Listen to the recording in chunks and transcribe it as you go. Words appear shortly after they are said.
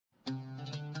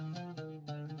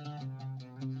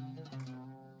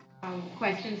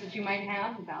questions that you might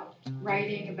have about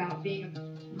writing, about being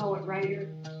a poet-writer.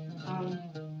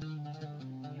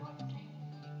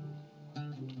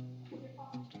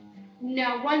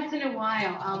 No, once in a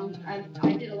while.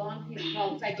 I did a long piece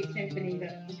called Psychic Symphony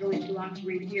that was really too long to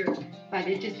read here, but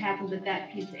it just happened that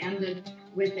that piece ended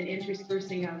with an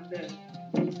interspersing of the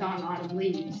song Autumn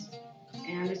Leaves.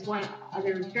 And there's one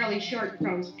other fairly short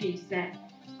prose piece that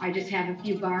I just have a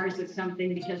few bars of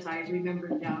something because I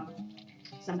remembered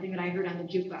something that I heard on the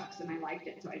jukebox and I liked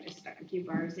it, so I just stuck a few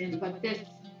bars in. But this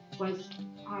was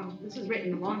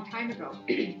written a long time ago,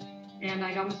 and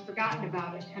I'd almost forgotten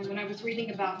about it. And when I was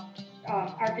reading about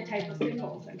archetypal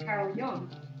symbols and Carl Jung,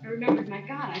 I remembered, my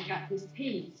God, I got this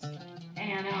piece,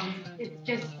 and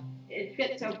it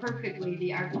fits so perfectly,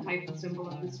 the archetypal symbol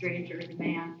of the stranger, the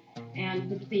man, and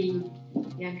the theme,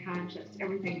 the unconscious.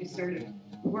 Everything just sort of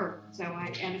worked. So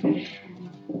I edited it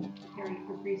and prepared it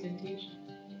for presentation.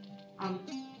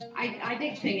 I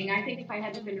dig singing. I think if I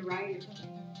hadn't been a writer,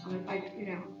 if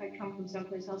I'd come from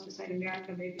someplace else beside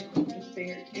America, maybe I would have been a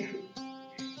singer too.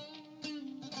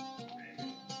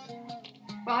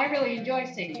 Well, I really enjoy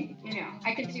singing.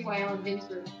 I can see why Allen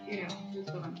Ginsberg, is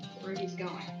going where he's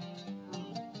going.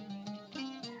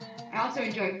 I also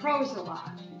enjoy prose a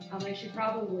lot. I should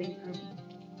probably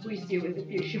please you with a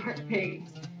few short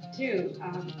things too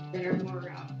that are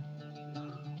more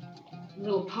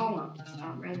little poems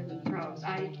rather than prose.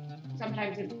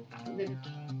 Sometimes if the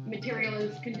material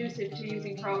is conducive to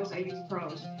using prose, I use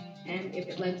prose, and if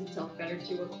it lends itself better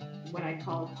to what I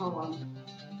call a poem,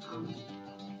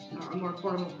 or a more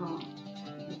formal poem.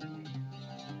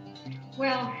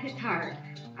 Well, it's hard.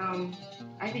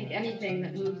 I think anything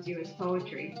that moves you is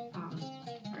poetry,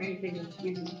 or anything that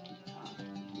uses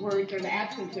words or the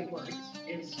absence of words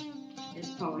is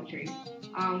poetry.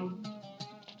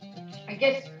 I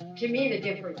guess to me the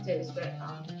difference is that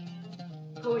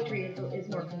poetry is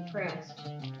more compressed,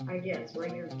 I guess, where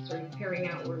you're sort of pairing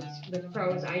out words. With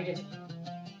prose, I just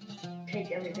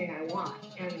take everything I want,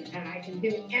 and I can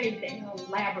do anything. I'll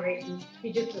elaborate and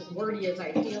be just as wordy as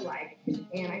I feel like,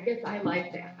 and I guess I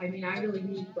like that. I mean, I really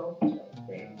need both of those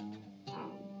things.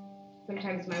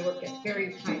 Sometimes my work gets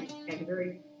very tight and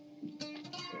very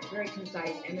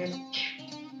concise, and then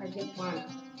I just want,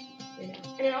 and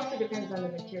it also depends on the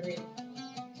material,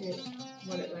 too,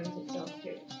 what it lends itself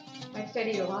to. I've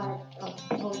studied a lot of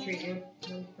poetry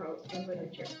and prose and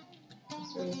literature.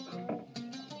 Sort of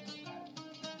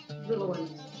little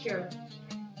ones, sure.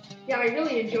 Yeah, I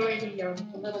really enjoy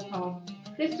the little poem.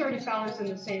 This sort of follows in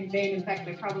the same vein. In fact,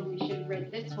 I probably should have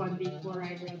read this one before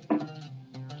I read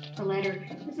the letter.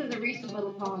 This is a recent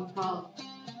little poem called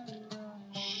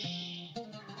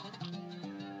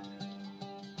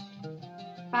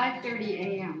 5:30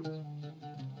 a.m.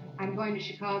 I'm going to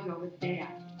Chicago with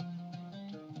Dad.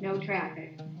 No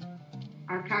traffic.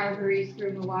 Our car hurries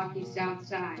through Milwaukee's south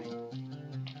side.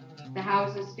 The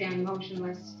houses stand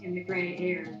motionless in the gray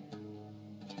air,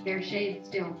 their shades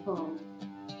still full.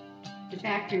 The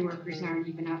factory workers aren't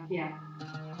even up yet.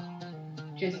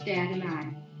 Just Dad and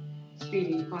I,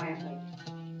 speeding quietly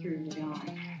through the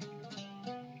dawn.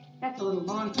 That's a little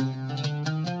long.